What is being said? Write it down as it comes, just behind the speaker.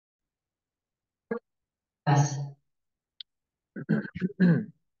بس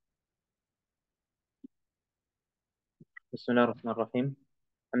بسم الله الرحمن الرحيم.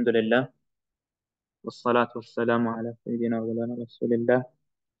 الحمد لله والصلاة والسلام على سيدنا ومولانا رسول الله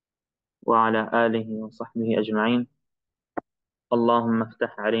وعلى آله وصحبه أجمعين. اللهم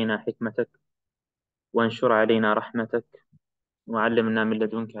افتح علينا حكمتك وانشر علينا رحمتك وعلمنا من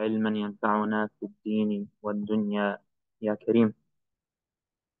لدنك علما ينفعنا في الدين والدنيا يا كريم.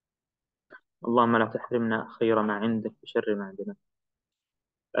 اللهم لا تحرمنا خير ما عندك بشر ما عندنا.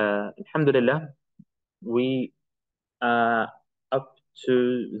 الحمد لله, we are up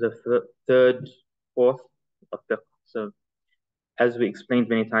to the third, fourth of fiqh. So as we explained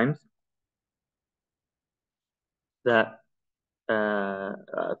many times, that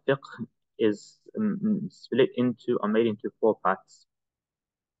fiqh is split into or made into four parts.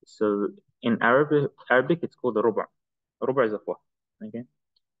 So in Arabic it's called the ruba'. Ruba' is the fourth. Okay.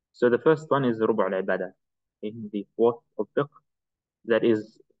 So the first one is the ruba' al-ibadah, the fourth of fiqh that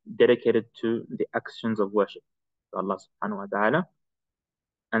is dedicated to the actions of worship to Allah subhanahu wa ta'ala.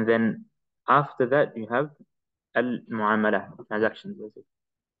 And then after that you have al-mu'amalah, transactions basically.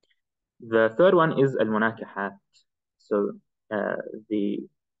 The third one is al-munakahat. So uh, the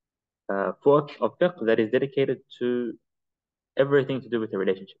fourth of fiqh that is dedicated to everything to do with a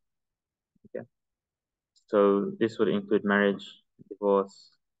relationship. Okay. So this would include marriage,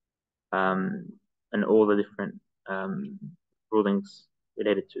 divorce, and all the different rulings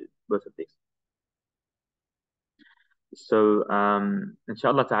related to both of these. So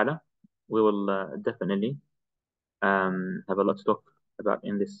inshaAllah ta'ala, we will definitely have a lot to talk about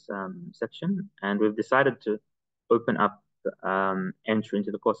in this section, and we've decided to open up entry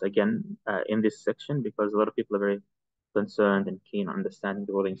into the course again in this section because a lot of people are very concerned and keen on understanding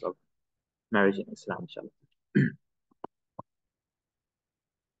the rulings of marriage in Islam, inshallah.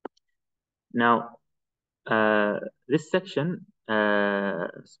 Now, this section,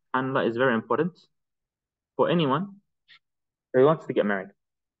 subhanAllah, is very important for anyone who wants to get married.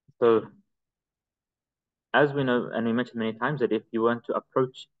 So, as we know, and we mentioned many times, that if you want to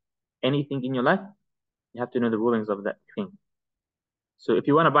approach anything in your life, you have to know the rulings of that thing. So, if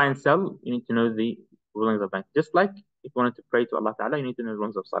you want to buy and sell, you need to know the rulings of bank. Just like if you wanted to pray to Allah Ta'ala, you need to know the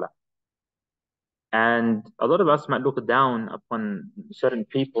rulings of Salah. And a lot of us might look down upon certain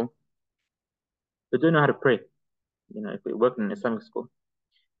people who don't know how to pray. You know, if we work in an Islamic school,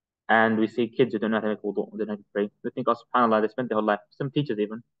 and we see kids who don't know how to make wudu, they don't know how to pray. We think, oh, subhanAllah, they spent their whole life, some teachers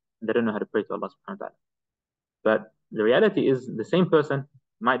even, they don't know how to pray to Allah subhanahu wa ta'ala. But the reality is the same person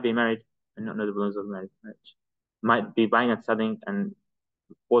might be married and not know the rulings of marriage, might be buying and selling and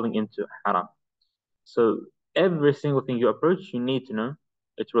falling into haram. So every single thing you approach, you need to know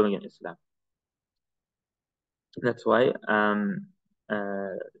its ruling in Islam. That's why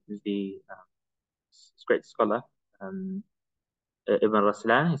the great scholar Ibn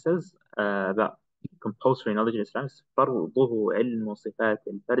Raslan, he says about compulsory knowledge in Islam is فرضه علم صفات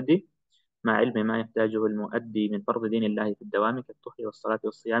الفرد مع علم ما يحتاجه المؤدي من فرض دين الله في الدوام كالطهر والصلاة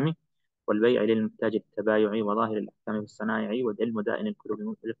والصيام والبيع للمحتاج التبايع وظاهر الأحكام والصنائع والعلم دائن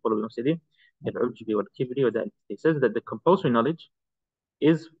القلوب المفسدين كالعجب والكبر وداء. He says that the compulsory knowledge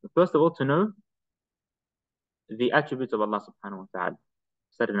is first of all to know the attributes of Allah subhanahu wa ta'ala,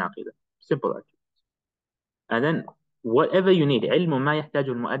 certain aqidah, simple attributes. And then whatever you need, علم ما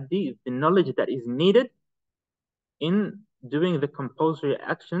يحتاجه المؤدي is the knowledge that is needed in doing the compulsory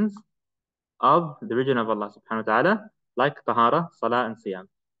actions of the religion of Allah subhanahu wa ta'ala, like tahara, salah, and siyam.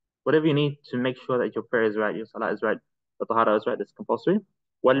 Whatever you need to make sure that your prayer is right, your salah is right, the tahara is right, that's compulsory.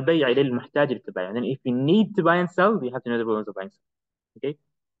 وَالْبَيْعِ لِلْمُحْتَاجِ الْتَبَيْعِ. And then if you need to buy and sell, you have to know the rulings of buying and sell. Okay?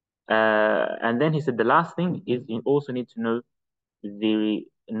 And then he said the last thing is you also need to know the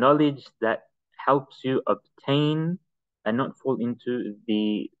knowledge that helps you obtain and not fall into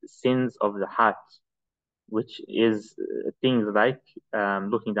the sins of the heart, which is things like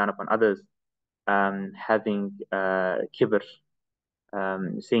looking down upon others, having kibr,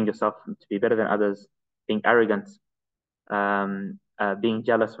 seeing yourself to be better than others, being arrogant, being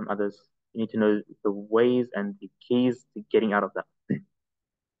jealous from others. You need to know the ways and the keys to getting out of that.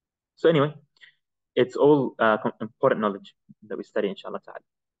 So anyway, it's all important knowledge that we study, inshallah ta'ala.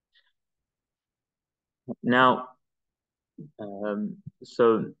 Now,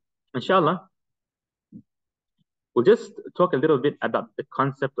 so inshallah, we'll just talk a little bit about the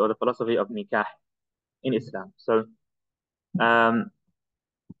concept or the philosophy of nikah in Islam. So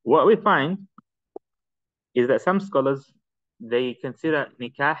what we find is that some scholars, they consider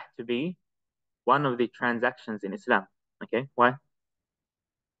nikah to be one of the transactions in Islam. Okay, why?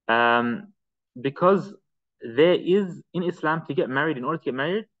 Because there is, in Islam, to get married, in order to get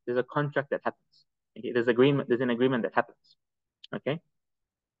married, there's a contract that happens. Okay, there's an agreement that happens. Okay,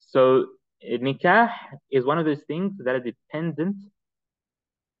 so nikah is one of those things that are dependent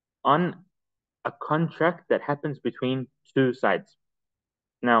on a contract that happens between two sides.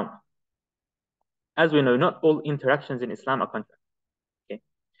 Now, as we know, not all interactions in Islam are contracts. Okay,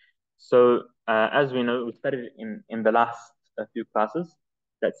 so as we know, we studied in the last few classes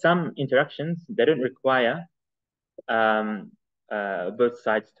that some interactions they don't require um, both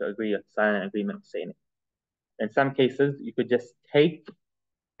sides to agree or sign an agreement or say anything. In some cases, you could just take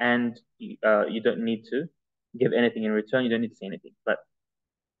and you don't need to give anything in return. You don't need to say anything. But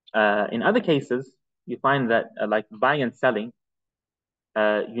in other cases, you find that like buying and selling,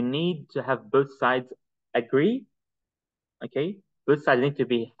 you need to have both sides agree. Okay, both sides need to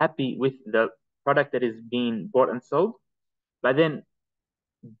be happy with the product that is being bought and sold. But then,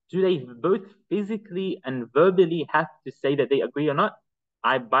 do they both physically and verbally have to say that they agree or not?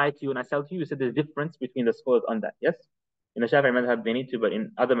 I buy to you and I sell to you. You said there's a difference between the scholars on that. Yes, in the Shafi'i madhab they need to, but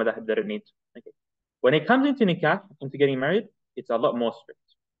in other madhab they don't need to. Okay. When it comes into nikah, into getting married, it's a lot more strict.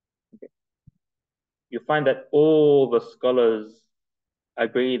 Okay. You find that all the scholars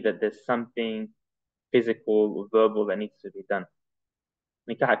agree that there's something physical or verbal that needs to be done.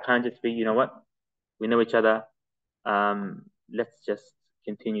 Nikah can't just be, you know what, we know each other, let's just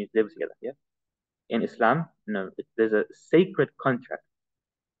continue to live together. Yeah. In Islam, no, there's a sacred contract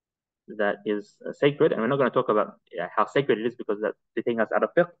that is sacred, and we're not going to talk about how sacred it is because that's taking us out of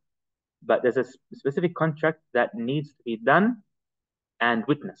fiqh. But there's a specific contract that needs to be done and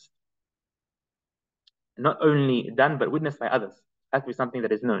witnessed. Not only done, but witnessed by others. It has to be something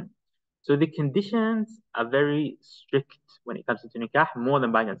that is known. So the conditions are very strict when it comes to nikah, more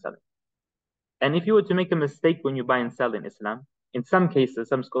than buying and selling. And if you were to make a mistake when you buy and sell in Islam, in some cases,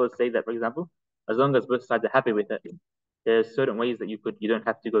 some scholars say that, for example, as long as both sides are happy with it, there's certain ways that you don't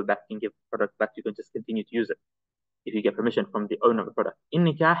have to go back and give the product back. You can just continue to use it if you get permission from the owner of the product. In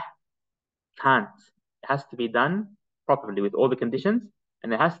nikah, can't. It has to be done properly with all the conditions,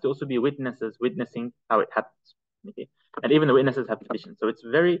 and there has to also be witnesses witnessing how it happens. Okay, and even the witnesses have conditions, so it's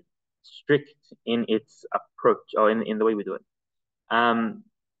very strict in its approach or in the way we do it. And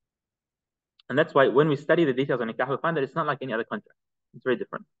that's why when we study the details on nikah, we find that it's not like any other contract. It's very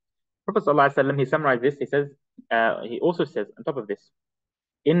different. Prophet ﷺ, he summarized this. He says, he also says on top of this,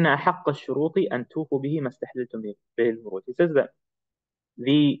 إن حق الشروط أن توفوا به ما استحللتم به الفروج. He says that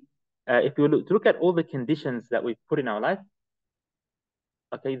if you look at all the conditions that we've put in our life,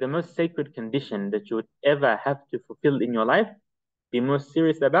 okay, the most sacred condition that you would ever have to fulfill in your life, be most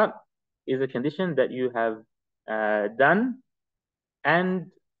serious about, is a condition that you have done,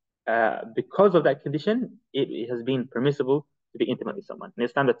 and because of that condition, it has been permissible to be intimate with someone. In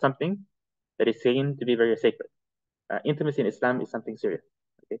Islam, that's something that is seen to be very sacred. Intimacy in Islam is something serious.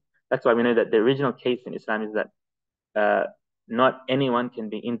 Okay, that's why we know that the original case in Islam is that not anyone can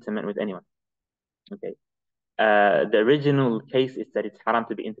be intimate with anyone. Okay, the original case is that it's haram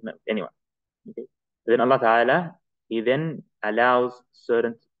to be intimate with anyone. Okay, but then Allah Taala, He then allows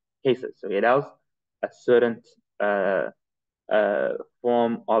certain cases. So He allows a certain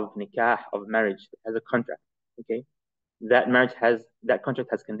form of nikah, of marriage, that has a contract. Okay, that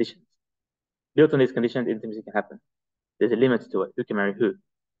contract has conditions. Built on these conditions, intimacy can happen. There's a limit to it. Who can marry who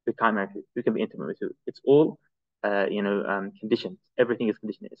can't marry who can be intimate with who. It's all conditions. Everything is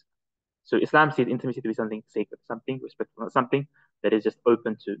conditioned. So Islam sees intimacy to be something sacred, something respectful, not something that is just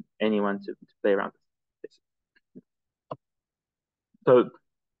open to anyone to play around with. So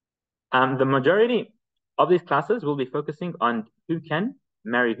the majority of these classes will be focusing on who can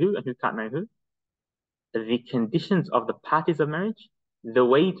marry who and who can't marry who, the conditions of the parties of marriage, the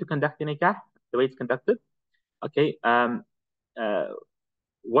way to conduct the nikah, the way it's conducted. Okay,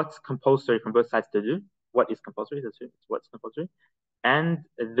 what's compulsory from both sides to do, what is compulsory, that's what's compulsory, and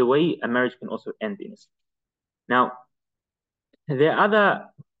the way a marriage can also end in Islam. Now, there are other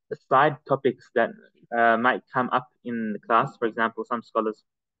side topics that might come up in the class. For example, some scholars,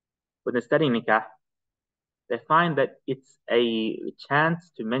 when they're studying nikah, they find that it's a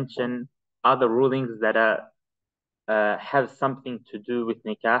chance to mention other rulings that have something to do with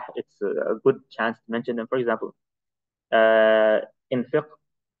nikah. It's a good chance to mention them. For example, in fiqh,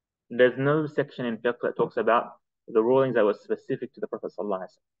 there's no section in fiqh that talks about the rulings that were specific to the Prophet ﷺ,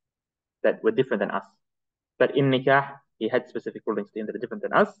 that were different than us. But in nikah, he had specific rulings that are different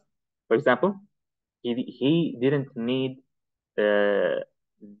than us. For example, he didn't need the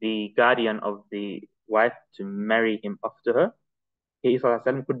guardian of the wife to marry him off to her. He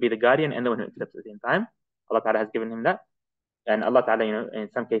ﷺ could be the guardian and the one who accepts at the same time. Allah Ta'ala has given him that. And Allah Ta'ala, in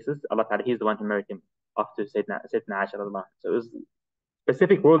some cases, Allah Ta'ala, He's the one who married him off to Sayyidina Aisha. So it was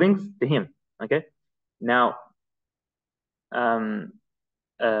specific rulings to him. Okay. Now, for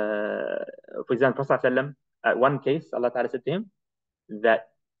example, Prophet ﷺ, at one case, Allah Ta'ala said to him that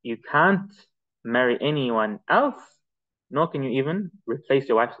you can't marry anyone else, nor can you even replace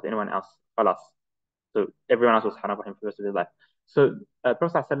your wife with anyone else. Alas. So everyone else was haram for him for the rest of his life. So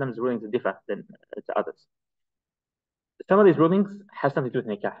Prophet ﷺ's rulings differ than to others. Some of these rulings have something to do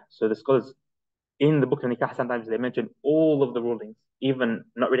with nikah. So the scholars in the book of nikah, sometimes they mention all of the rulings, even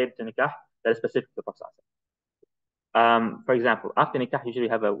not related to nikah, that are specific to the Prophet. For example, after nikah, usually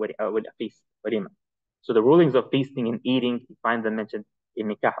have a feast, walima. So the rulings of feasting and eating, you find them mentioned in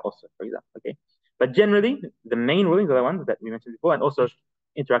nikah also, for example. Okay, but generally, the main rulings are the ones that we mentioned before, and also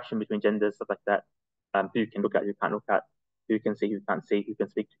interaction between genders, stuff like that. Who you can look at, who you can't look at, who you can see, who you can't see, who you can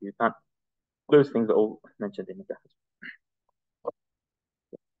speak to, who you can't. Those things are all mentioned in nikah.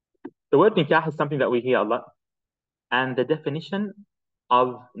 The word nikah is something that we hear a lot, and the definition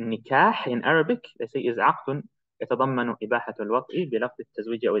of nikah in Arabic, they say, is عقد يتضمن إباحة الوطء بلفظ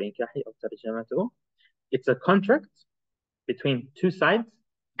التزويج أو الإنكاح أو ترجمته. It's a contract between two sides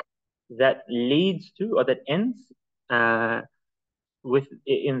that leads to or that ends in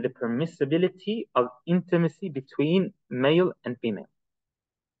the permissibility of intimacy between male and female.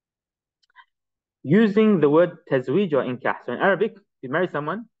 Using the word tazwij or inkah. So in Arabic, if you marry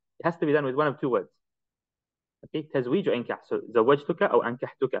someone, it has to be done with one of two words. Okay, tazwij or inkah. So zawajtuka or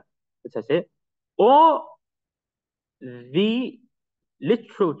ankahtuka. Let's say, or the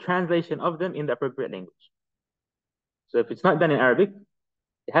literal translation of them in the appropriate language. So if it's not done in Arabic,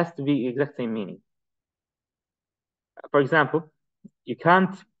 it has to be the exact same meaning. For example, you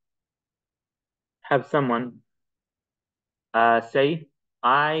can't have someone say,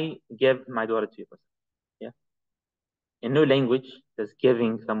 I give my daughter to you. Yeah. In no language does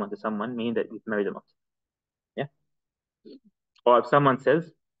giving someone to someone mean that you've married them off. Yeah. Or if someone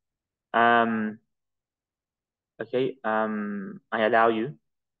says, okay, I allow you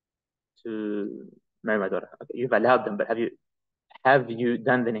to marry my daughter. Okay, you've allowed them, but have you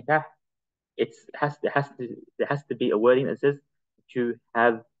done the nikah? There has to be a wording that says that you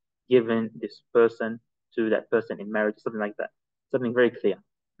have given this person to that person in marriage, something like that, something very clear.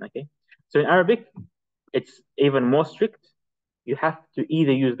 Okay, so in Arabic, it's even more strict. You have to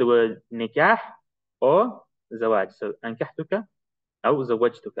either use the word nikah or zawaj. So ankahtuka or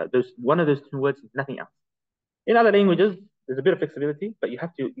zawajtuka. There's one of those two words, nothing else. In other languages, there's a bit of flexibility, but you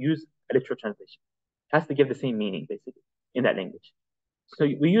have to use a literal translation. It has to give the same meaning, basically, in that language. So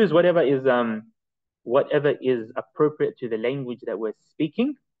we use whatever is appropriate to the language that we're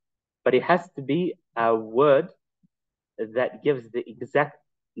speaking, but it has to be a word that gives the exact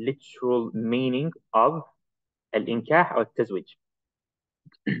literal meaning of al-inkah or tazwij.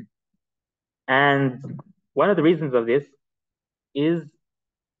 And one of the reasons of this is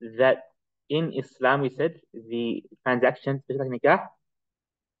that in Islam, we said the transactions, like nikah,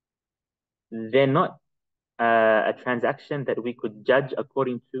 they're not a transaction that we could judge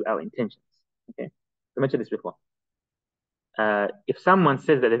according to our intentions. Okay, I mentioned this before. If someone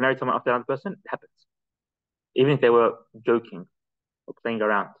says that they married someone after another person, it happens, even if they were joking or playing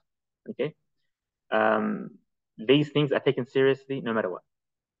around. Okay, these things are taken seriously no matter what.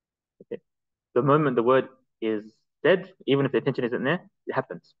 Okay, the moment the word is said, even if the intention isn't there, it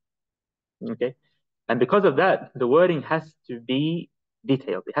happens. Okay, and because of that, the wording has to be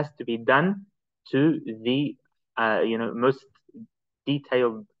detailed. It has to be done to the most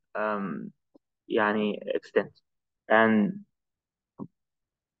detailed extent. And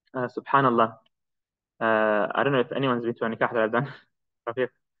subhanallah, I don't know if anyone's been to a nikah that I've done.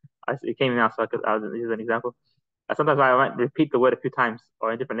 It came now, so I'll use an example. Sometimes I might repeat the word a few times,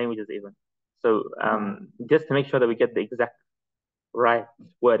 or in different languages even. So just to make sure that we get the exact right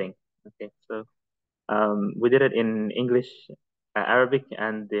wording. Okay, so we did it in English, Arabic,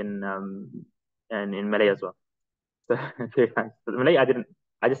 and in Malay as well. So very nice. But Malay, I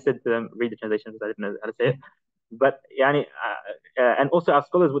just said to them, read the translation because I didn't know how to say it. But and also our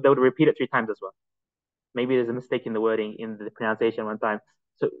scholars they would repeat it 3 times as well. Maybe there's a mistake in the wording, in the pronunciation one time.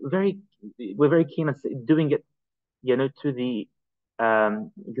 So we're very keen on doing it, to the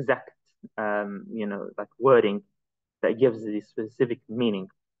exact, like wording that gives the specific meaning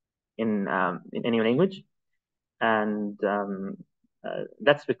in any language, and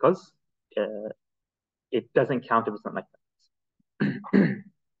that's because it doesn't count if it's not like that.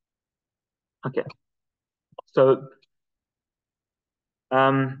 Okay, so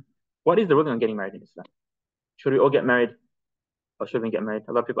what is the ruling on getting married in Islam? Should we all get married, or should we get married?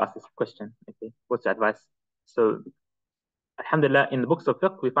 A lot of people ask this question. Okay, what's the advice? So, alhamdulillah, in the books of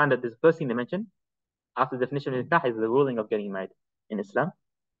fiqh, we find that the first thing they mention after the definition of nikah is the ruling of getting married in Islam.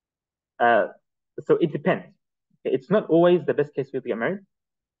 So it depends. It's not always the best case for you to get married,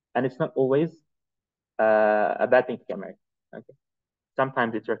 and it's not always a bad thing to get married. Okay.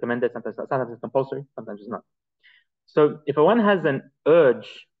 Sometimes it's recommended, sometimes not. Sometimes it's compulsory, sometimes it's not. So if one has an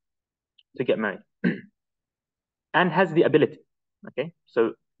urge to get married and has the ability, okay,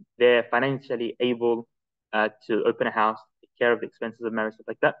 so they're financially able to open a house, take care of the expenses of marriage, stuff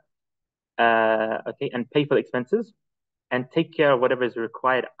like that, okay, and pay for the expenses and take care of whatever is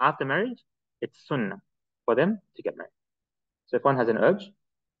required after marriage, it's sunnah for them to get married. So if one has an urge,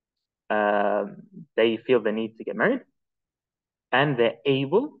 they feel the need to get married and they're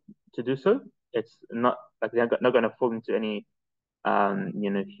able to do so, it's not like they're not going to fall into any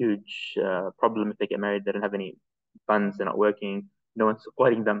huge problem if they get married. They don't have any funds, they're not working, no one's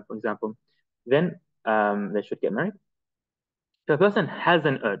supporting them, for example. Then they should get married. So a person has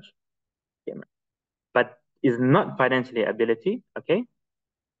an urge to get married, but is not financially ability, okay,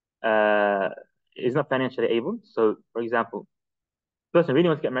 is not financially able. So, for example, person really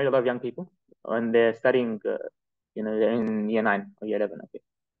wants to get married. A lot of young people, and they're studying, they're in year 9 or year 11. Okay,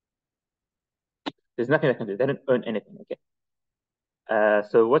 there's nothing they can do. They don't earn anything. Okay,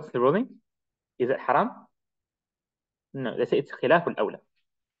 so what's the ruling? Is it haram? No, they say it's khilaf al-awla.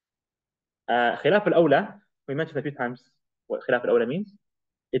 Khilaf al-awla, we mentioned a few times what khilaf al-awla means.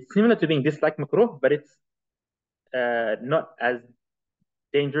 It's similar to being disliked makruh, but it's not as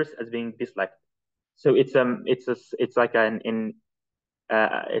dangerous as being disliked. So it's like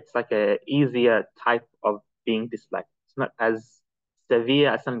it's like a easier type of being disliked. It's not as severe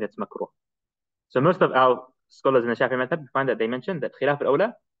as something that's makruh. So most of our scholars in the Shafi'i method find that they mention that khilaf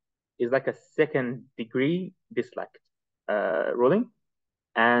al-awla is like a second degree disliked ruling,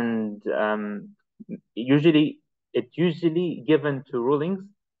 and it's usually given to rulings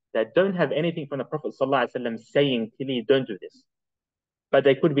that don't have anything from the Prophet ﷺ saying, clearly, don't do this. But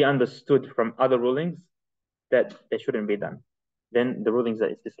they could be understood from other rulings that they shouldn't be done. Then the rulings that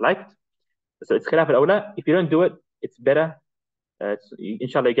it's disliked. So it's khilaf al-awla. If you don't do it, it's better.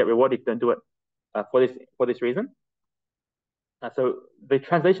 Inshallah, you get rewarded if you don't do it for this reason. So the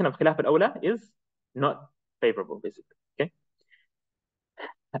translation of khilaf al-awla is not favorable, basically. Okay.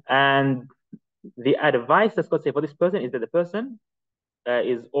 And the advice that's got to say for this person is that the person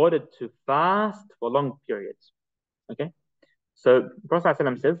is ordered to fast for long periods. Okay. So Prophet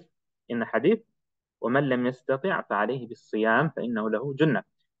ﷺ says in the hadith, وَمَنْ لَمْ يَسْتَطِعْ فَعَلَيْهِ بِالصِّيَامِ فَإِنَّهُ لَهُ جُنَّةٌ.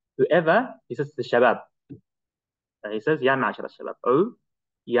 Whoever, he says to the shabab, he says, يَا مَعْشَرَ الشَّبَابِ, oh,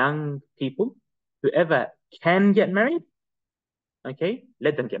 young people, whoever can get married, okay,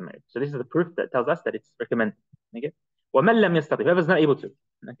 let them get married. So this is the proof that tells us that it's recommended. Okay. وَمَنْ لَمْ يَسْتَطِعْ, whoever's not able to,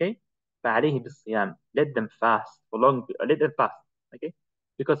 okay, فَعَلَيْهِ بِالصِّيَامِ, let them fast for long, let them fast, okay,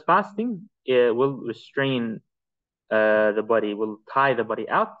 because fasting will restrain the body, will tie the body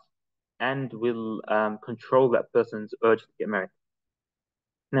out, and will control that person's urge to get married.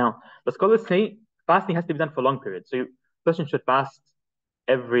 Now, the scholars say fasting has to be done for long periods. So a person should fast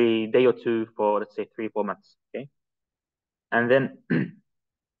every day or two for, let's say, 3-4 months. Okay, and then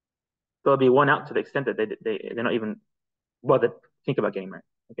they'll be worn out to the extent that they're not even bothered to think about getting married.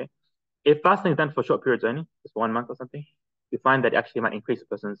 Okay, if fasting is done for short periods only, just 1 month or something, you find that it actually might increase a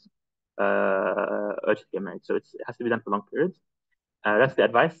person's urge to get married. So it has to be done for long periods. That's the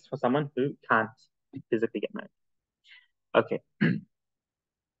advice for someone who can't physically get married. Okay.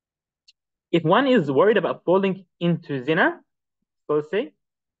 If one is worried about falling into zina, so say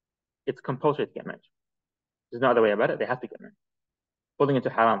it's compulsory to get married. There's no other way about it. They have to get married. Falling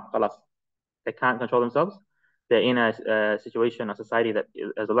into haram, khalas. They can't control themselves. They're in a situation or society that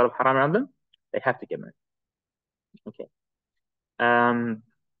has a lot of haram around them. They have to get married. Okay.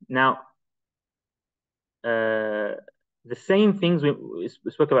 Now, the same things we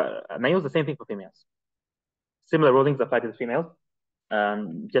spoke about males, the same thing for females. Similar rulings apply to the females.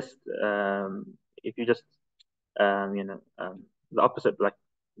 If you just the opposite, like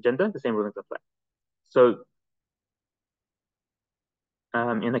gender, the same rulings apply. So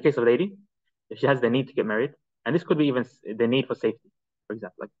in the case of a lady, if she has the need to get married, and this could be even the need for safety, for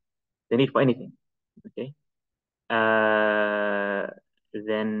example, like the need for anything, okay,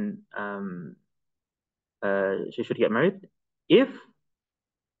 then she should get married. If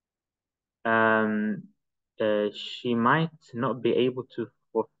she might not be able to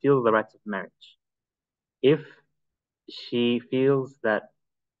fulfill the rights of marriage, if she feels that,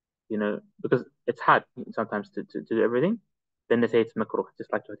 because it's hard sometimes to do everything, then they say it's makruh,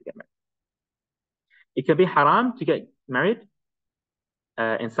 just like her to get married. It can be haram to get married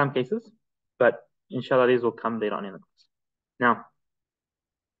in some cases, but inshallah these will come later on in the course. Now,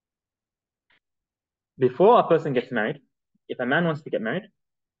 before a person gets married, if a man wants to get married,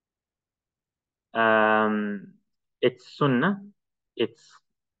 it's sunnah, it's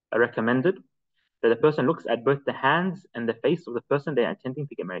recommended that the person looks at both the hands and the face of the person they are intending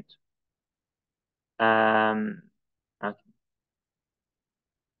to get married to. Okay.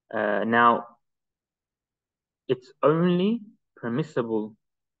 Now, it's only permissible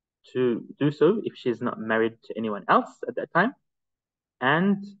to do so if she's not married to anyone else at that time,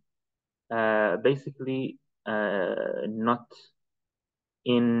 and basically not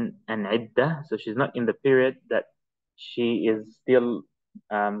in an iddah, so she's not in the period that she is still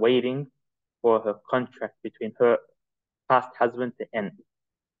waiting for her contract between her past husband to end.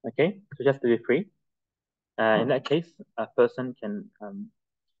 Okay, so just to be free. In that case, a person can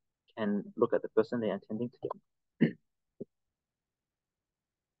look at the person they are intending to get.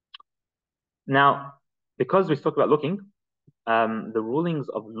 Now, because we spoke about looking, the rulings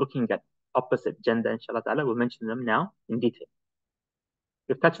of looking at opposite gender, inshallah ta'ala, we'll mention them now in detail.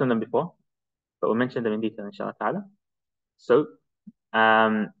 We've touched on them before, but we'll mention them in detail, inshallah ta'ala. So,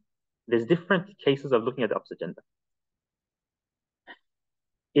 there's different cases of looking at the opposite gender.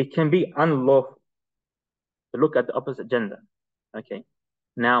 It can be unlawful to look at the opposite gender. Okay.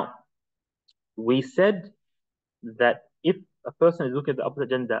 Now, we said that if a person is looking at the opposite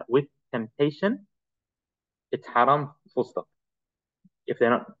gender with temptation, it's haram, full stop, if they're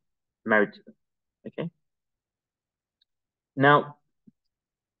not married to them. Okay. Now,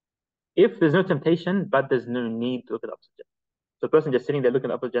 if there's no temptation, but there's no need to look at the opposite gender, so a person just sitting there looking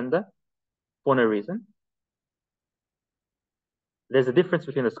at the opposite gender for no reason, there's a difference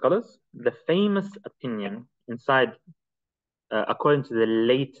between the scholars. The famous opinion inside, according to the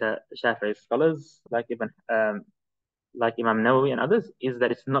later Shafi'i scholars, like Imam Nawawi and others, is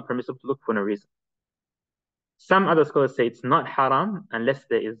that it's not permissible to look for no reason. Some other scholars say it's not haram unless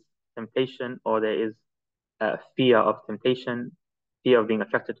there is temptation or there is fear of temptation, fear of being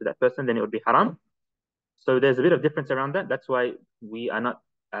attracted to that person, then it would be haram. So there's a bit of difference around that. That's why we are not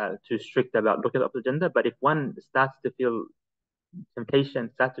too strict about looking at the opposite gender. But if one starts to feel temptation,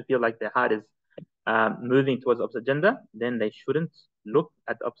 starts to feel like their heart is moving towards the opposite gender, then they shouldn't look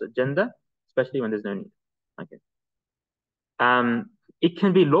at the opposite gender, especially when there's no need. Okay. It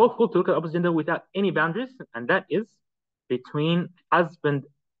can be lawful to look at the opposite gender without any boundaries, and that is between husband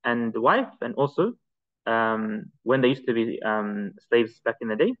and wife, and also when they used to be slaves back in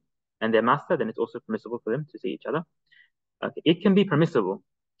the day, and their master, then it's also permissible for them to see each other. Okay. It can be permissible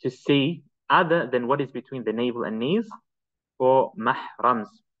to see other than what is between the navel and knees for mahrams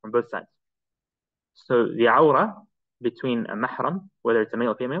from both sides. So the awra between a mahram, whether it's a male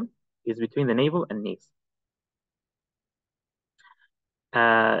or female, is between the navel and knees.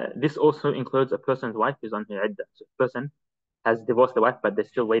 This also includes a person's wife who's on her iddah. So a person has divorced the wife, but they're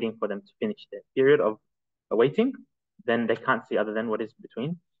still waiting for them to finish their period of waiting, then they can't see other than what is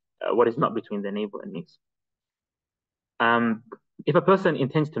between, what is not between the navel and knees. If a person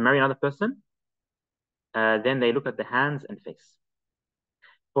intends to marry another person, then they look at the hands and face.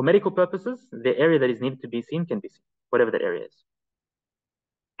 For medical purposes, the area that is needed to be seen can be seen, whatever that area is.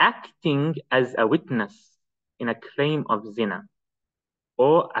 Acting as a witness in a claim of zina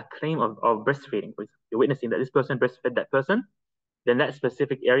or a claim of breastfeeding, for example, you're witnessing that this person breastfed that person, then that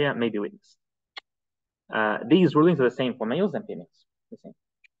specific area may be witnessed. These rulings are the same for males and females. The same.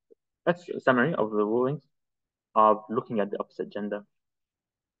 That's a summary of the rulings of looking at the opposite gender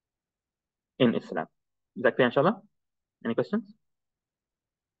in Islam. Is that clear, inshallah? Any questions?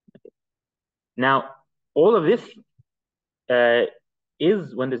 Okay. Now, all of this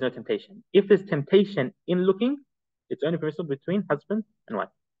is when there's no temptation. If there's temptation in looking, it's only permissible between husband and wife.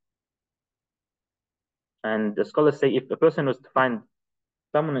 And the scholars say if a person was to find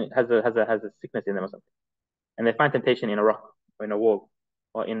someone has a sickness in them or something, and they find temptation in a rock or in a wall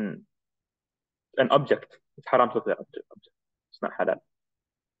or in an object, it's haram to look at that object. It's not halal.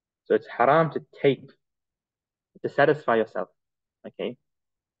 So it's haram to take, to satisfy yourself, okay,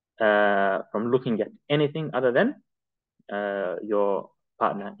 from looking at anything other than your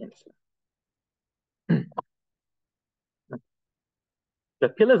partner in Islam. The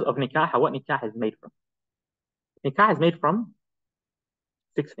pillars of nikah, what nikah is made from. Nikah is made from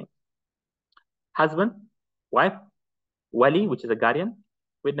 6 things. Husband, wife, wali, which is a guardian,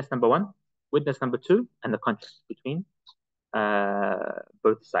 witness number 1, witness number 2, and the contract between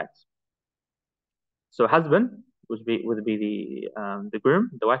both sides. So husband would be the groom,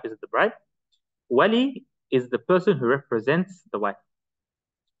 the wife is the bride. Wali is the person who represents the wife.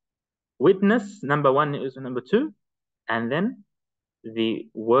 Witness number 1 is number 2, and then the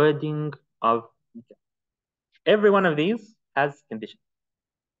wording of nikah. Every one of these has conditions.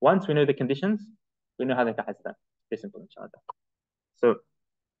 Once we know the conditions, we know how the nikah is done. Very simple, inshallah. So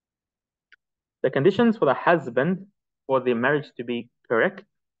The conditions for the husband for the marriage to be correct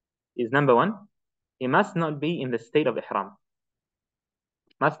is number one, he must not be in the state of ihram.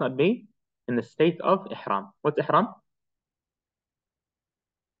 Must not be in the state of ihram. What's ihram?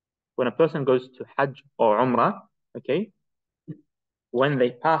 When a person goes to Hajj or Umrah, okay, when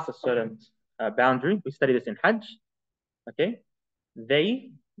they pass a certain boundary, we study this in Hajj, okay,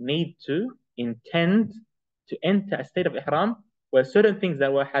 they need to intend to enter a state of ihram where certain things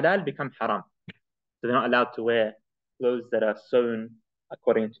that were halal become haram. So they're not allowed to wear clothes that are sewn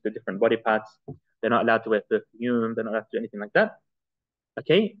according to the different body parts. They're not allowed to wear perfume. They're not allowed to do anything like that.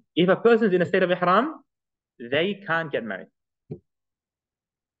 Okay? If a person is in a state of ihram, they can't get married.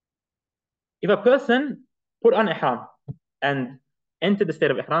 If a person put on ihram and entered the state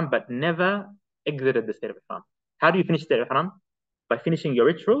of ihram but never exited the state of ihram, how do you finish the state of ihram? By finishing your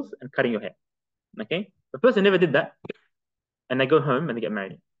rituals and cutting your hair. Okay? If a person never did that and they go home and they get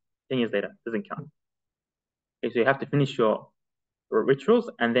married 10 years later, doesn't count. Okay, so you have to finish your rituals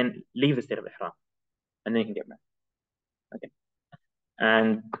and then leave the state of ihram, and then you can get married. Okay,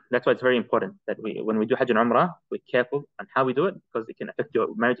 and that's why it's very important that when we do Hajj and Umrah, we're careful on how we do it because it can affect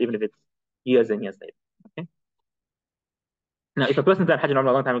your marriage even if it's years and years later. Okay. Now, if a person's done Hajj and Umrah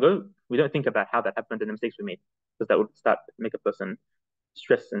a long time ago, we don't think about how that happened and the mistakes we made because that would start to make a person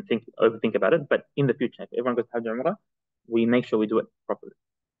stress and overthink about it. But in the future, if everyone goes to Hajj and Umrah, we make sure we do it properly.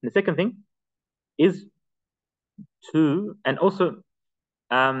 And the second thing is and also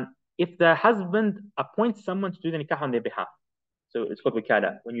if the husband appoints someone to do the nikah on their behalf, so it's called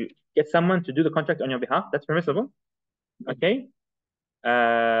wikala. When you get someone to do the contract on your behalf, that's permissible. Okay.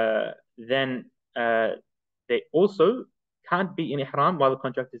 Then they also can't be in ihram while the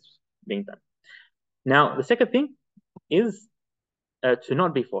contract is being done. Now, the second thing is to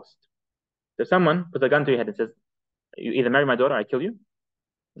not be forced. So if someone puts a gun to your head and says, you either marry my daughter or I kill you,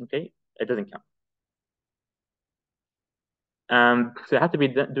 okay, it doesn't count. So they have to be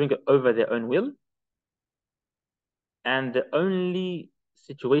doing it over their own will. And the only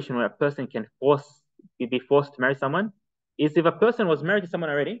situation where a person can be forced to marry someone is if a person was married to someone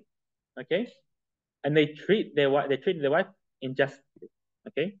already, okay, and they treated their wife unjustly,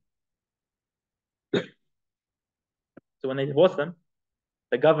 okay. So when they divorce them,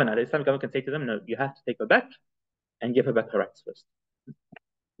 the Islamic government can say to them, no, you have to take her back and give her back her rights first. In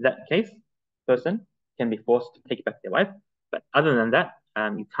that case, person can be forced to take back their wife, but other than that,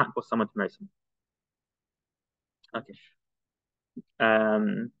 you can't force someone to marry someone. Okay.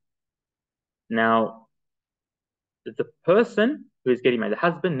 Now, the person who is getting married, the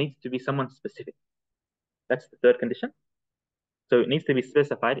husband, needs to be someone specific. That's the third condition. So it needs to be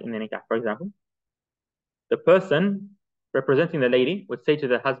specified in the nikah. For example, the person representing the lady would say to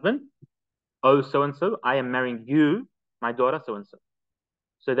the husband, oh, so-and-so, I am marrying you, my daughter, so-and-so.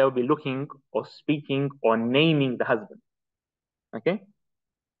 So they will be looking or speaking or naming the husband. Okay?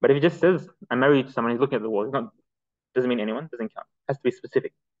 But if he just says, I'm married to someone, he's looking at the wall, doesn't mean anyone, doesn't count. It has to be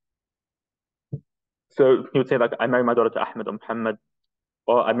specific. So he would say, like, I marry my daughter to Ahmed or Muhammad,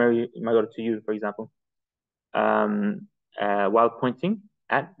 or I marry my daughter to you, for example, while pointing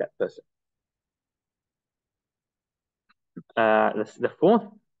at that person. The fourth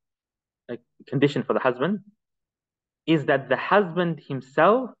condition for the husband is that the husband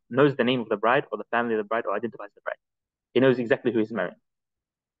himself knows the name of the bride or the family of the bride or identifies the bride. He knows exactly who he's marrying.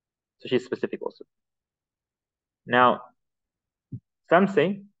 So she's specific also. Now, some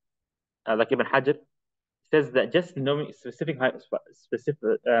say, like Ibn Hajar, says that just knowing specifying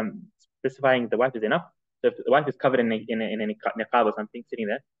the wife is enough. So if the wife is covered in a niqab or something, sitting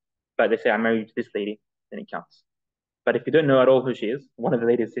there, but they say, I'm married to this lady, then it counts. But if you don't know at all who she is, one of the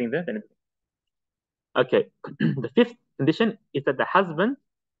ladies sitting there, then it's okay. The fifth condition is that the husband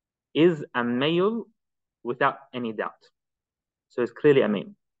is a male without any doubt. So it's clearly a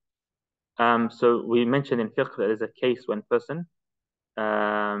male. So we mentioned in fiqh that there's a case when person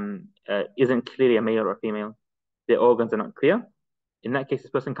isn't clearly a male or a female. Their organs are not clear. In that case, this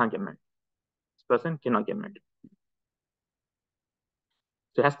person can't get married. This person cannot get married.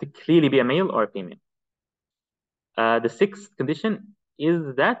 So it has to clearly be a male or a female. The sixth condition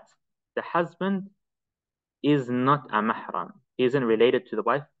is that the husband is not a mahram. He isn't related to the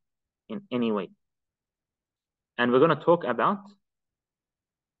wife in any way. And we're going to talk about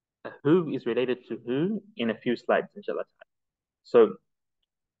who is related to who in a few slides, inshallah. So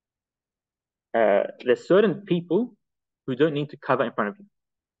there's certain people who don't need to cover in front of you.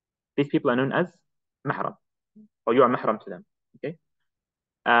 These people are known as mahram, or you are mahram to them. Okay.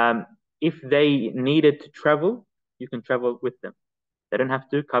 If they needed to travel, you can travel with them. They don't have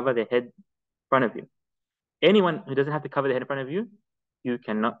to cover their head in front of you. Anyone who doesn't have to cover their head in front of you, you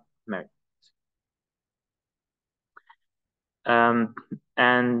cannot marry. Um,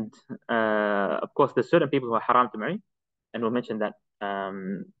 and of course, there's certain people who are haram to marry, and we'll mention that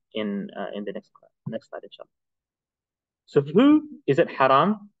in the next slide, inshallah. So who is it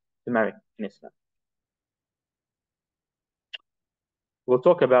haram to marry in Islam? We'll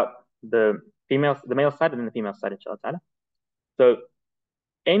talk about the male side and then the female side, inshallah ta'ala. So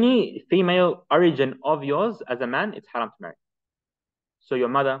any female origin of yours as a man, it's haram to marry. So your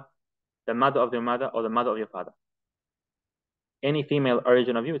mother, the mother of your mother, or the mother of your father. Any female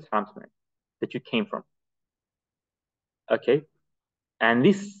origin of you, it's haram to marry, that you came from. Okay? And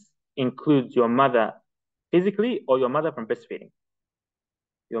this includes your mother physically or your mother from breastfeeding.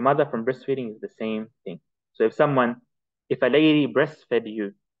 Your mother from breastfeeding is the same thing. So if a lady breastfed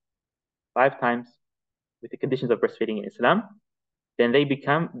you 5 times with the conditions of breastfeeding in Islam, then they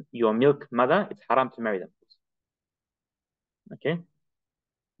become your milk mother. It's haram to marry them. Okay?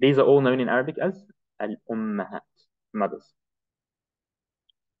 These are all known in Arabic as al-ummahat, mothers.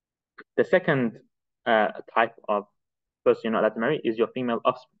 The second type of person you're not allowed to marry is your female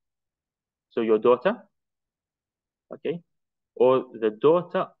offspring. So your daughter, okay, or the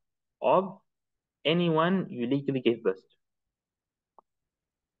daughter of anyone you legally gave birth to.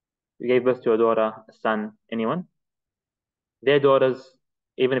 You gave birth to a daughter, a son, anyone. Their daughters,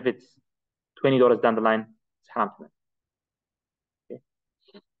 even if it's $20 down the line, it's haram to them.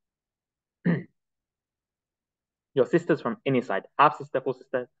 Okay? Your sisters from any side, half sister, full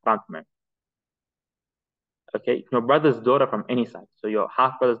sister, haram to marry. Okay, your brother's daughter from any side. So your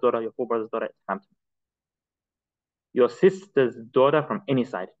half brother's daughter, your full brother's daughter, it's haram to marry. Your sister's daughter from any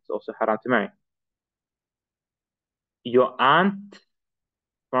side is also haram to marry. Your aunt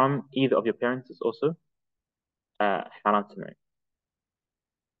from either of your parents is also haram to marry.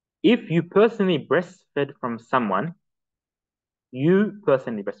 If you personally breastfed from someone, you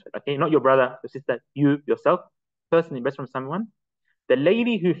personally breastfed, okay? Not your brother, your sister, you, yourself, personally breastfed from someone. The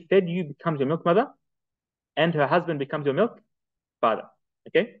lady who fed you becomes your milk mother, and her husband becomes your milk father,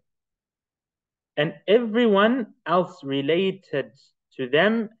 okay? And everyone else related to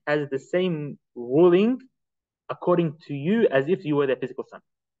them has the same ruling according to you as if you were their physical son.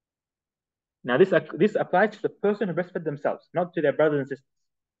 Now, this applies to the person who breastfed themselves, not to their brothers and sisters.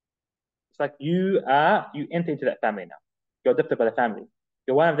 It's like you enter into that family now. You're adopted by the family.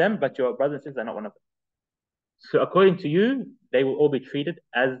 You're one of them, but your brothers and sisters are not one of them. So according to you, they will all be treated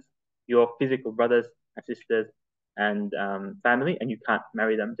as your physical brothers and sisters and family, and you can't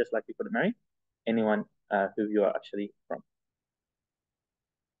marry them just like you couldn't marry anyone who you are actually from.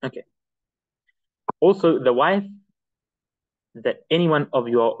 Okay. Also, the wife that anyone of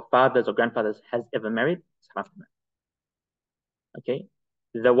your fathers or grandfathers has ever married is haram to marry. Okay.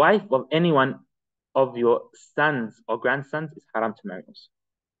 The wife of anyone of your sons or grandsons is haram to marry also.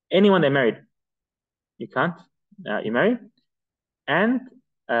 Anyone they married, you can't you marry. And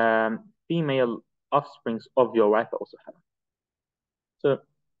female offsprings of your wife are also haram. So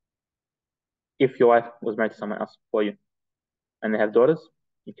if your wife was married to someone else before you and they have daughters,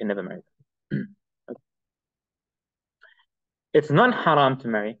 you can never marry them. Okay. It's not haram to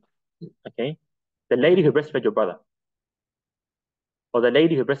marry, okay, the lady who breastfed your brother, or the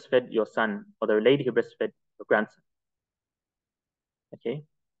lady who breastfed your son, or the lady who breastfed your grandson. Okay?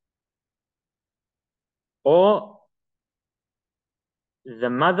 Or the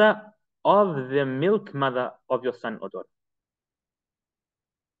mother of the milk mother of your son or daughter.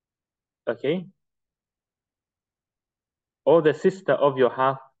 Okay? Or the sister of your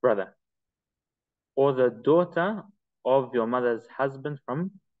half brother. Or the daughter of your mother's husband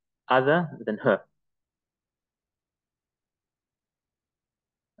from other than her.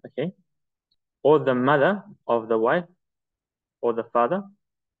 Okay? Or the mother of the wife or the father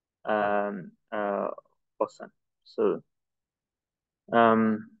or son. So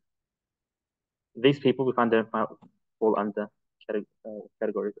these people we find them fall under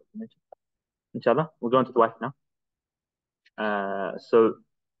categories of mention. Inshallah, we'll go into the wife now. So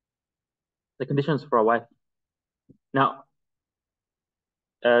the conditions for a wife. Now,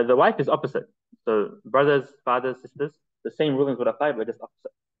 the wife is opposite. So brothers, fathers, sisters, the same rulings would apply, but just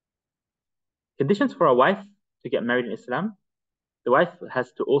opposite. Conditions for a wife to get married in Islam, the wife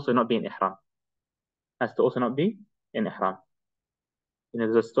has to also not be in ihram. Has to also not be in ihram. You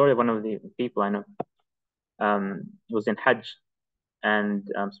know, there's a story of one of the people I know. He was in Hajj, and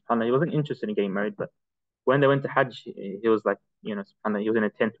subhanAllah, he wasn't interested in getting married, but when they went to Hajj, he was like, you know, subhanAllah, he was in a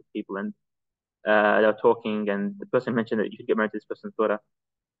tent with people, and they were talking, and the person mentioned that you should get married to this person's daughter.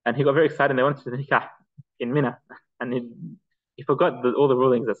 And he got very excited, and they went to the Nikah in Mina. And he forgot all the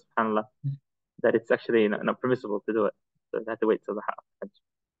rulings, subhanAllah, that it's actually not permissible to do it. So they had to wait till the Hajj.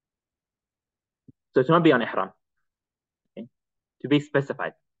 So it should not be on ihram. Okay? to be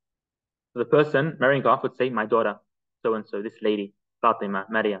specified. So the person marrying off would say, my daughter, so and so, this lady, Fatima,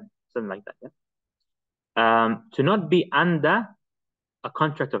 Maryam, something like that. Yeah? To not be under a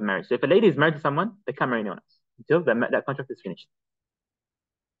contract of marriage. So if a lady is married to someone, they can't marry anyone else until that contract is finished.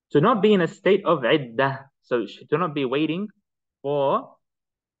 To not be in a state of iddah, so to not be waiting for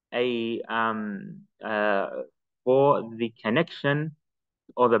a for the connection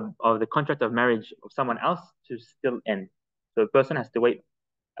or the contract of marriage of someone else to still end. So a person has to wait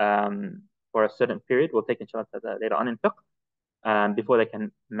for a certain period. We'll take inshaAllah later on in fiqh before they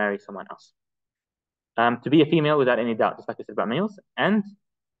can marry someone else. To be a female without any doubt, just like we said about males, and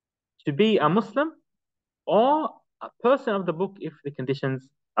to be a Muslim or a person of the book if the conditions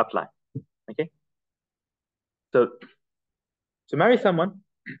apply. Okay. So to marry someone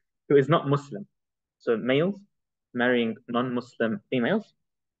who is not Muslim, so males marrying non-Muslim females,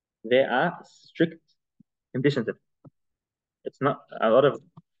 there are strict conditions. It's not a lot of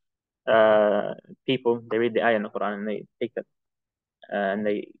people, they read the ayah in the Quran and they take it and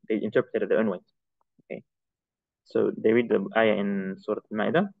they interpret it their own way. Okay. So they read the ayah in Surah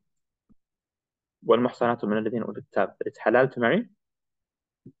Al-Ma'idah, وَالْمُحْصَنَاتُ مِنَ الَّذِينَ أُوتُوا الْكِتَابَ, that it's halal to marry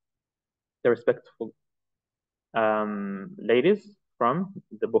the respectful ladies from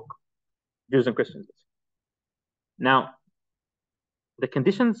the book, Jews and Christians. Now, the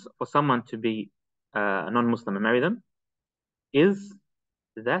conditions for someone to be a non-Muslim and marry them is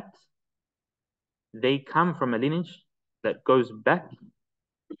that they come from a lineage that goes back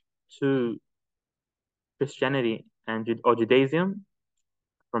to Christianity or Judaism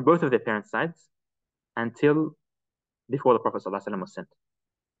from both of their parents' sides until before the Prophet ﷺ was sent.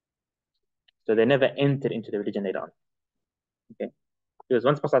 So they never entered into the religion later on. Okay, because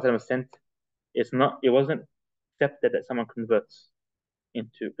once Prophet ﷺ was sent, it wasn't accepted that someone converts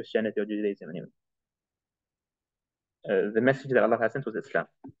into Christianity or Judaism anyway. The message that Allah has sent was Islam.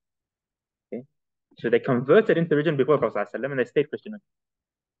 Okay, so they converted into religion before Prophet ﷺ and they stayed Christian.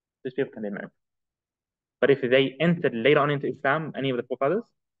 These people can be married. But if they entered later on into Islam, any of the forefathers,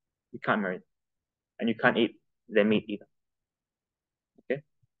 you can't marry them. And you can't eat their meat either. Okay?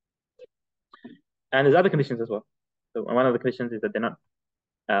 And there's other conditions as well. So one of the conditions is that they're not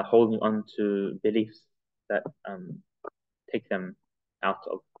holding on to beliefs that take them out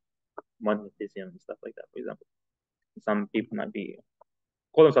of monotheism and stuff like that, for example. Some people might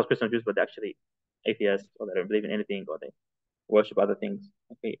call themselves Christian Jews, but they're actually atheists, or they don't believe in anything, or they worship other things.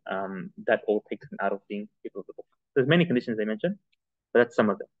 Okay, that all takes them out of being people of the book. There's many conditions they mentioned, but that's some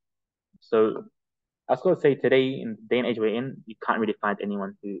of them. So I was going to say today, in the day and age we're in, you can't really find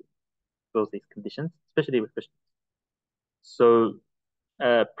anyone who fills these conditions, especially with Christians. So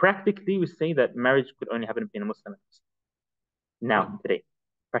practically, we say that marriage could only happen between a Muslim and a Muslim. Now, today,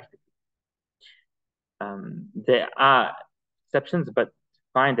 practically. There are exceptions, but to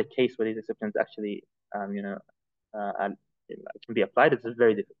find a case where these exceptions actually, can be applied, it's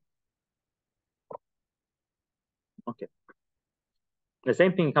very difficult. Okay. The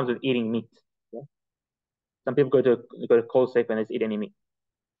same thing comes with eating meat. Yeah? Some people go to cold safe and they eat any meat.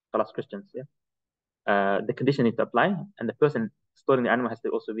 Khalas, Christians. Yeah. The condition needs to apply, and the person storing the animal has to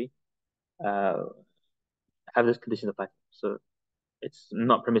also be have this condition applied. So it's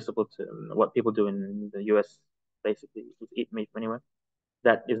not permissible to what people do in the US, basically, is eat meat anywhere.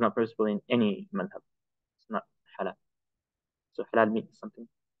 That is not permissible in any madhab. It's not halal. So halal meat is something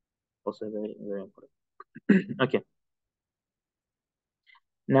also very, very important. Okay.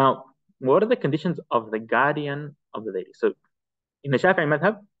 Now, what are the conditions of the guardian of the lady? So in the Shafi'i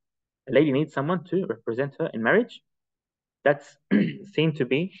madhab, a lady needs someone to represent her in marriage. That's seen to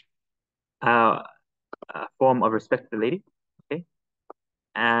be a form of respect for the lady. Okay.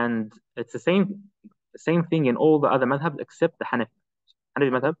 And it's the same thing in all the other madhabs except the Hanafi.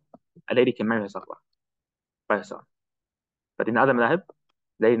 Hanafi madhab, a lady can marry herself by herself. But in the other madhab,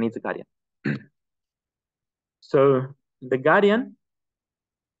 the lady needs a guardian. So the guardian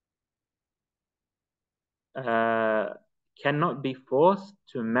cannot be forced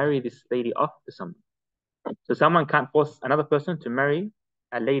to marry this lady off to someone. So someone can't force another person to marry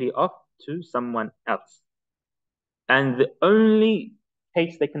a lady off to someone else. And the only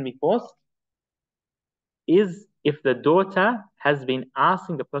case they can be forced is if the daughter has been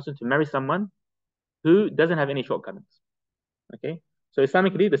asking the person to marry someone who doesn't have any shortcomings. Okay? So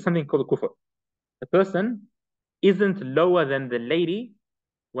Islamically, there's something called kufr. The person isn't lower than the lady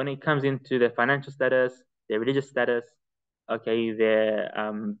when it comes into their financial status, their religious status, okay,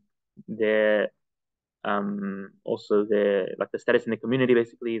 also the status in the community,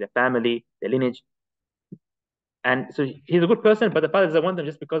 basically, the family, the lineage. And so he's a good person, but the father doesn't want them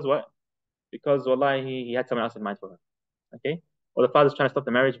just because what? Because wallahi, he had someone else in mind for her. Okay? or the father's trying to stop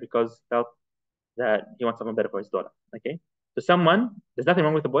the marriage because he felt that he wants something better for his daughter. Okay, so there's nothing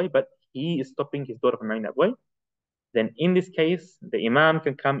wrong with the boy, but he is stopping his daughter from marrying that boy. Then in this case, the imam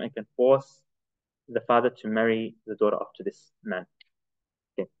can come and can force the father to marry the daughter off to this man.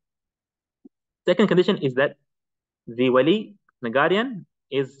 Okay. Second condition is that the wali, the guardian,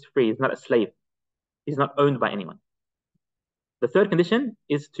 is free. He's not a slave. He's not owned by anyone. The third condition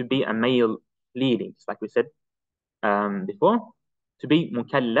is to be a male leading, just like we said before. To be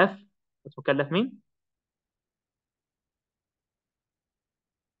mukallaf. What's mukallaf mean?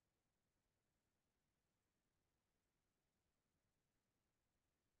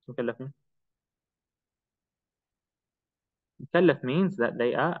 Mukallaf mean? Mukallaf means that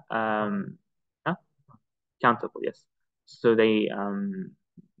they are accountable, yes. So they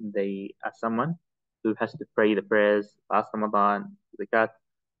are someone who has to pray the prayers, fast Ramadan, zakat,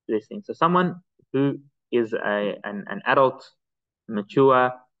 these things. So someone who is an adult,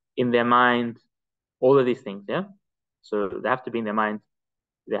 mature in their mind, all of these things, yeah. So they have to be in their mind.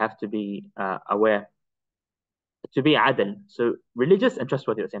 They have to be aware. To be adil, so religious and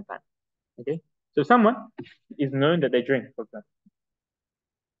trustworthy at the same time. Okay. So someone is known that they drink, for example.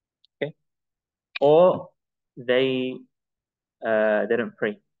 Okay. Or they don't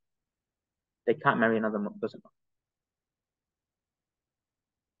pray. They can't marry another person.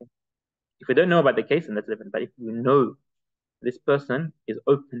 If we don't know about the case, then that's different. But if we know this person is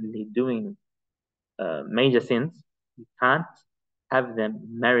openly doing major sins, you can't have them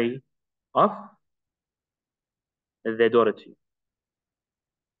marry off their daughter to you.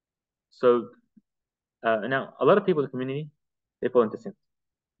 So now, a lot of people in the community, they fall into sin.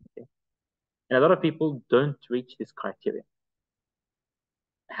 Okay? And a lot of people don't reach this criteria.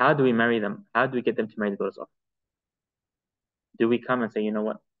 How do we marry them? How do we get them to marry the daughters off? Do we come and say, you know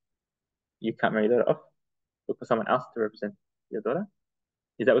what? You can't marry the daughter off. Look for someone else to represent your daughter.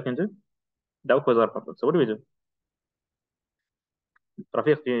 Is that what we can do? That will cause a lot of problems. So what do we do?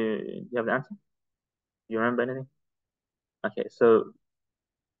 Rafiq, do you have the answer? Do you remember anything? Okay, so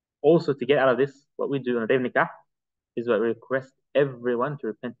also to get out of this, what we do on the day of Nikah is what we request everyone to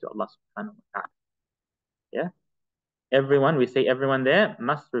repent to Allah subhanahu wa ta'ala. Yeah? Everyone, we say everyone there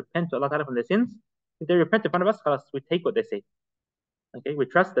must repent to Allah ta'ala from their sins. If they repent in front of us, we take what they say. Okay, we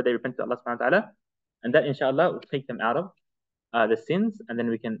trust that they repent to Allah subhanahu wa ta'ala, and that inshaAllah will take them out of the sins, and then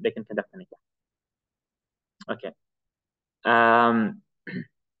they can conduct the nikah. Okay.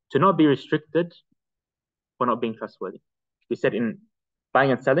 To not be restricted for not being trustworthy. We said in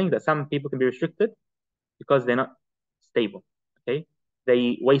buying and selling that some people can be restricted because they're not stable. Okay,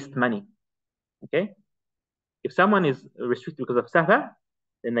 they waste money. Okay, if someone is restricted because of safar,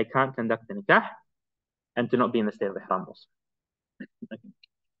 then they can't conduct the nikah and to not be in the state of ihram also. Okay.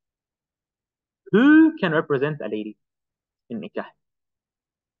 Who can represent a lady in nikah?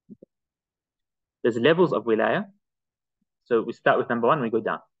 There's levels of wilaya. So we start with number one, we go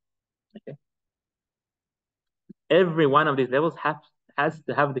down. Okay. Every one of these levels has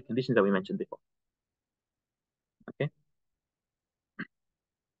to have the conditions that we mentioned before. Okay.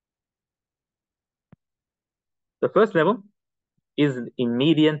 The first level is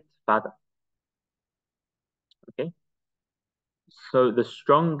immediate father. Okay. So the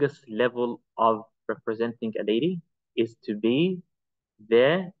strongest level of representing a lady is to be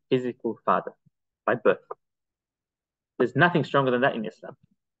their physical father by birth. There's nothing stronger than that in Islam.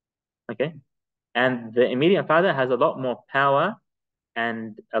 Okay. And the immediate father has a lot more power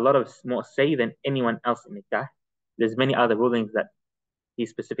and a lot of more say than anyone else in nikah. There's many other rulings that he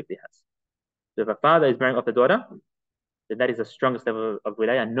specifically has. So if a father is marrying off the daughter, then that is the strongest level of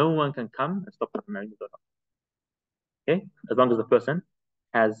wilayah. No one can come and stop him from marrying the daughter. Okay, as long as the person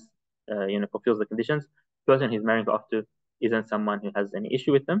has, fulfills the conditions. The person he's marrying off to isn't someone who has any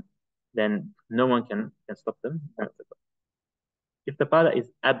issue with them, then no one can stop them. If the father is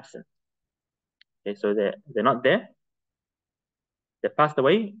absent, okay, so they're not there, they passed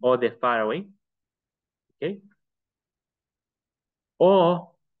away, or they're far away, okay,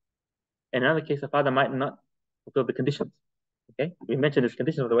 or in another case, the father might not fulfill the conditions. Okay, we mentioned this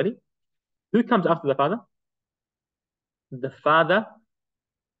condition of the wedding. Who comes after the father? The father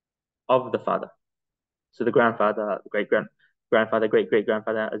of the father. So the grandfather, grandfather, great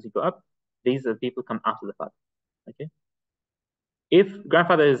grandfather, as you go up, these are the people come after the father. Okay. If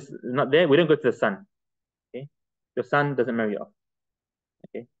grandfather is not there, we don't go to the son. Okay. Your son doesn't marry you off.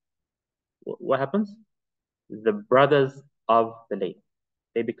 Okay. What happens? The brothers of the lady,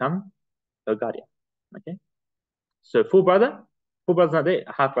 they become her guardian. Okay. So full brother's not there,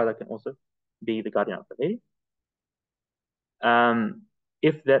 a half brother can also be the guardian of the lady.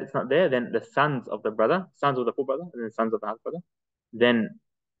 If that's not there, then the sons of the brother, sons of the full brother, and then sons of the half brother, then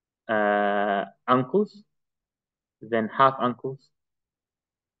uncles, then half uncles,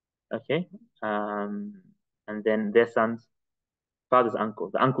 okay, and then their sons, father's uncle,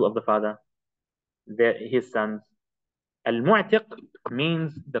 the uncle of the father, his sons. Al-mu'tiq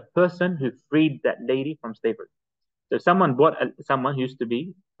means the person who freed that lady from slavery. So if someone bought someone who used to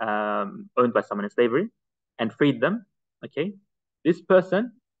be owned by someone in slavery and freed them, okay, this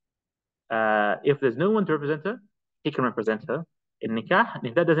person, if there's no one to represent her, he can represent her in nikah. And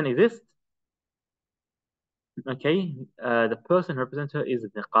if that doesn't exist, okay, the person who represents her is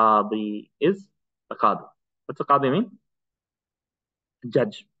the qadi, is the qadi. What's the qadi mean?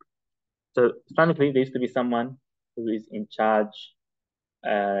 Judge. So Islamically, there used to be someone who is in charge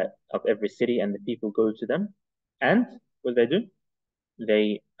of every city, and the people go to them. And what do?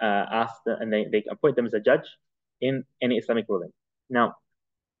 They ask them, and they appoint them as a judge in any Islamic ruling. Now,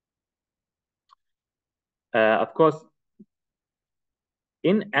 of course,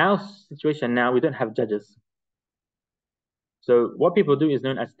 in our situation now, we don't have judges. So what people do is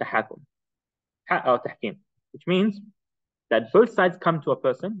known as tahakum or tahkim, which means that both sides come to a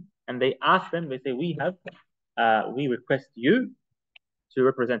person and they ask them, they say, we request you to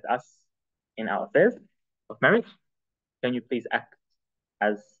represent us in our affairs of marriage. Can you please act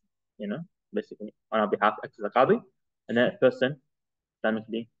as, basically on our behalf, act as a qadi? And then that person,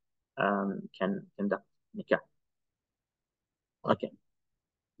 Islamically, can conduct nikah. Okay.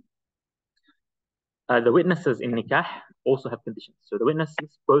 The witnesses in nikah also have conditions. So the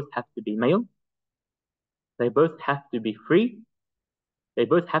witnesses both have to be male. They both have to be free. They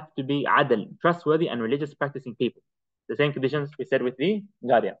both have to be adl, trustworthy and religious practicing people. The same conditions we said with the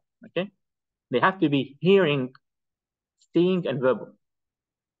guardian. Okay. They have to be hearing, seeing, and verbal.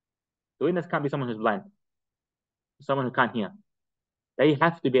 The witness can't be someone who's blind, someone who can't hear. They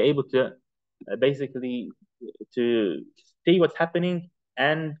have to be able to basically to see what's happening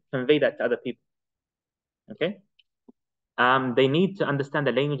and convey that to other people. Okay. They need to understand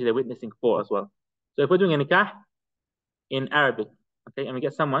the language they're witnessing for as well. So if we're doing a nikah in Arabic, okay, and we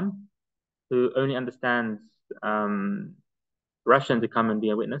get someone who only understands Russian to come and be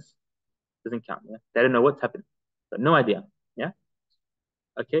a witness, doesn't count. Yeah, they don't know what's happening, but no idea. Yeah,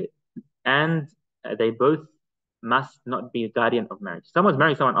 okay, and they both must not be a guardian of marriage. Someone's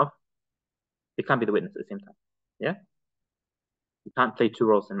marrying someone off, they can't be the witness at the same time. Yeah, you can't play two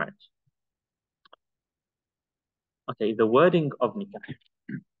roles in marriage. Okay, the wording of nikah.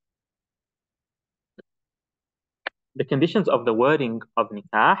 The conditions of the wording of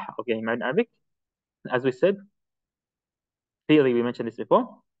nikah, of getting married in Arabic, as we said, clearly we mentioned this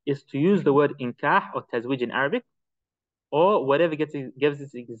before, is to use the word inkah or tazwij in Arabic, or whatever gives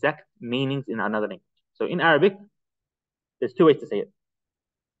its exact meanings in another language. So in Arabic, there's two ways to say it.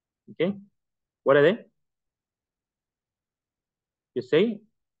 Okay, what are they? You say,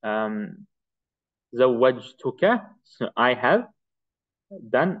 zawajtuka, so I have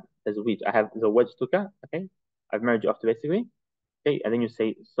done tazwij. I have zawajtuka, okay? I've married you off to basically. Okay, and then you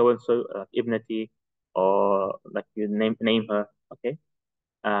say so and so, ibnati, or like you name her, okay?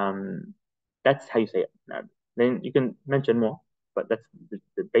 That's how you say it in Arabic. Then you can mention more, but that's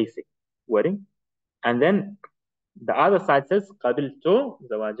the basic wording. And then the other side says, qabiltu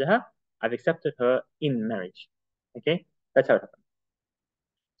zawajaha, I've accepted her in marriage. Okay, that's how it happens.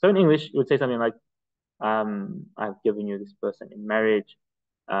 So in English, you would say something like, I've given you this person in marriage,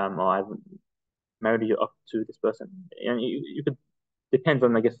 or I've married you up to this person. And you could, depends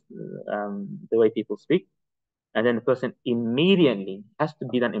on, I guess, the way people speak. And then the person immediately, has to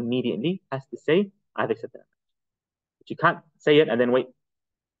be done immediately, has to say, I've accepted it. But you can't say it and then wait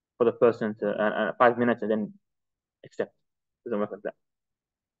for the person to 5 minutes and then accept. It doesn't work like that.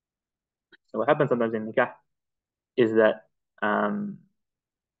 So what happens sometimes in nikah is that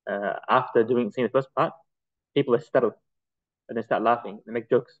after seeing the first part, people are startled and they start laughing, they make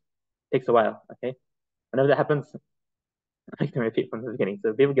jokes. It takes a while, okay? Whenever that happens, I can repeat from the beginning.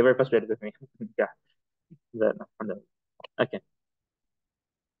 So people get very frustrated with me. Yeah. Okay.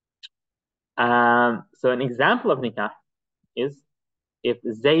 So an example of nikah is if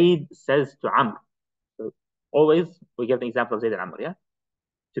Zayd says to Amr. So always we give the example of Zayd and Amr, yeah?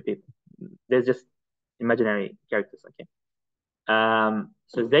 Two people. There's just imaginary characters, okay?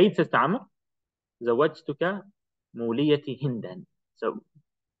 So Zayd says to Amr, زوجتك موليتي هندا. So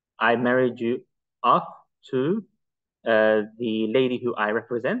I married you off to the lady who I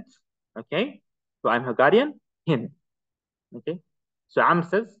represent, okay? So I'm her guardian, Hind. Okay? So Amr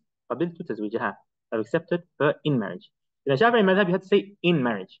says, قبلت تزويجها. I've accepted her in marriage. In the Shafi'i madhab, you have to say in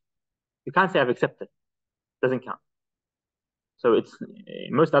marriage. You can't say I've accepted. Doesn't count. So it's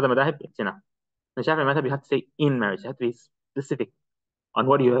most other madhab, it's enough. In Shafi'i madhab, you have to say in marriage. You have to be specific on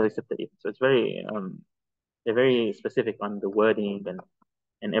what you have accepted. So it's they're very specific on the wording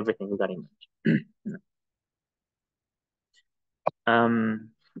and everything regarding marriage.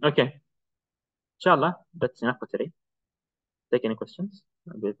 um, okay. Inshallah, that's enough for today. Take any questions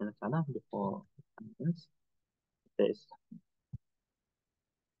before this. There is.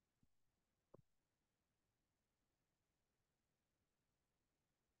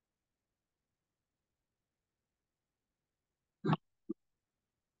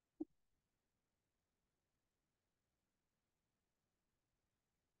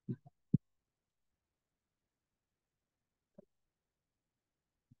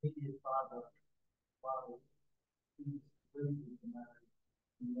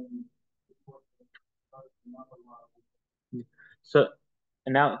 So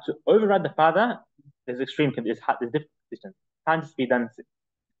now to override the father, there's extreme, there's different conditions. Can't just be done.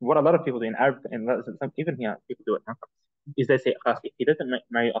 What a lot of people do in Arab, and some even here people do it now, is they say, if he doesn't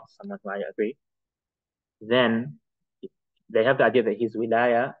marry off someone who I agree, then they have the idea that his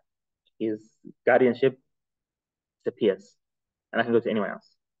wilaya, his guardianship disappears, and I can go to anyone else.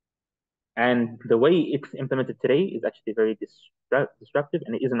 And the way it's implemented today is actually very disruptive,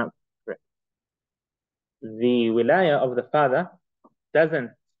 and it is not correct. The wilaya of the father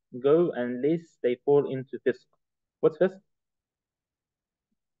doesn't go unless they fall into fisq. What's fisq?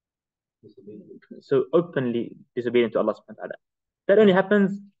 So openly disobedient to Allah subhanahu wa ta'ala. That only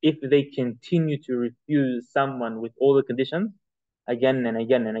happens if they continue to refuse someone with all the conditions again and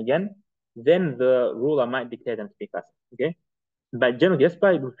again and again. Then the ruler might declare them to be fasiq. Okay, but generally, just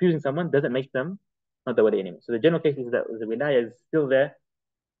by refusing someone doesn't make them not the wali anymore. So the general case is that the wilaya is still there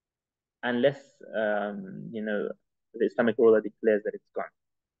unless the Islamic ruler declares that it's gone.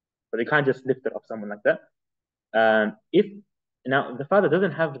 But they can't just lift it off someone like that. If now the father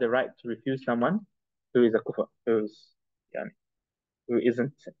doesn't have the right to refuse someone who is a kufr, who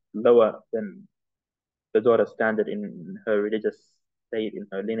isn't lower than the daughter's standard in her religious state, in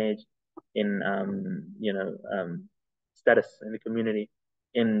her lineage, in status in the community,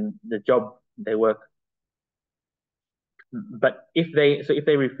 in the job they work. But if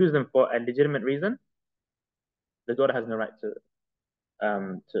they refuse them for a legitimate reason, the daughter has no right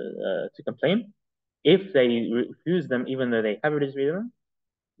to complain. If they refuse them, even though they have a religious reason,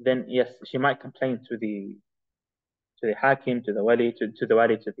 then yes, she might complain to the hakim, to the wali, to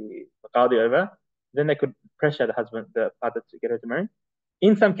the qadi, over. Then they could pressure the father, to get her to marry.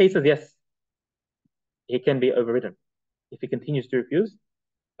 In some cases, yes, he can be overridden if he continues to refuse,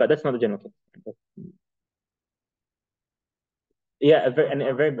 but that's not the general case. Yeah, a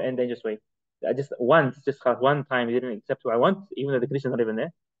very dangerous way. Just one time he didn't accept what I want, even though the condition's not even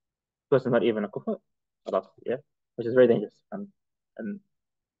there. The person's not even a kufr. Yeah, which is very dangerous. And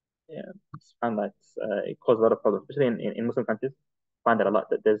yeah, it's found that it causes a lot of problems, especially in Muslim countries. Find that a lot,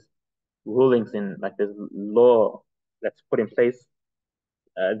 that there's rulings there's law that's put in place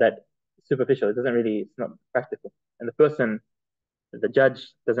that superficial. It's not practical. And the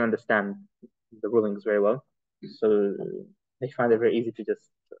judge doesn't understand the rulings very well. So they find it very easy to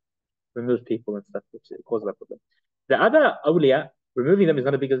just remove people and stuff, which causes a problem. The other awliya, removing them is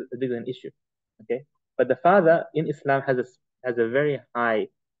not a big an issue. Okay. But the father in Islam has a very high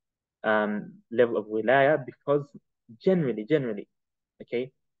level of wilaya, because generally,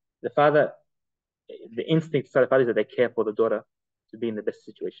 okay, the father, the instinct of the father is that they care for the daughter to be in the best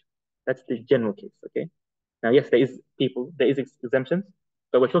situation. That's the general case. Okay. Now, yes, there is exemptions,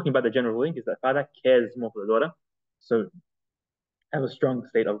 but we're talking about the general ruling is that father cares more for the daughter, so have a strong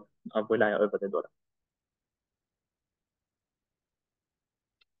state of wilaya over the daughter.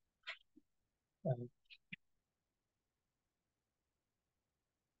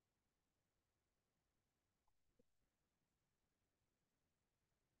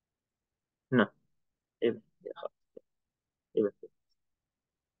 No, if, if,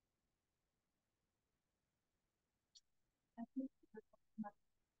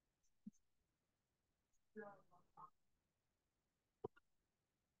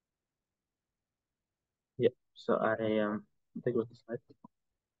 yeah. So I take a look at the slide.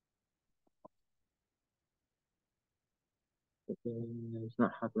 It's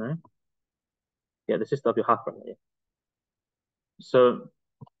not happening. Yeah, the sister of your half brother. Yeah. So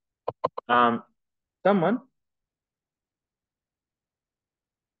someone,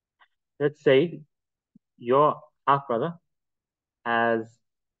 let's say your half brother has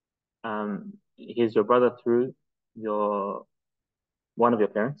he's your brother through your one of your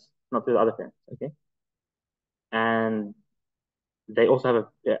parents, not through the other parents. Okay, and they also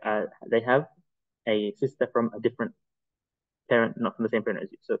have they have a sister from a different parent, not from the same parent as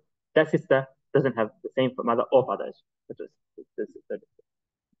you. So that sister doesn't have the same mother or father as you. That's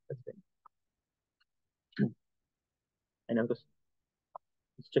the thing. And I'll just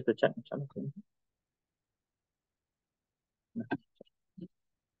check the chat, inshallah.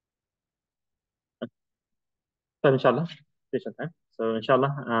 So inshallah, station time. So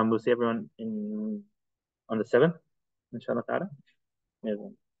inshallah, we'll see everyone in on the 7th, inshallah ta'ala.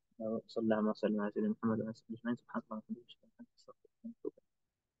 صلى الله وسلم على سيدنا محمد وعلى اله وصحبه اجمعين سبحانك اللهم وبحمدك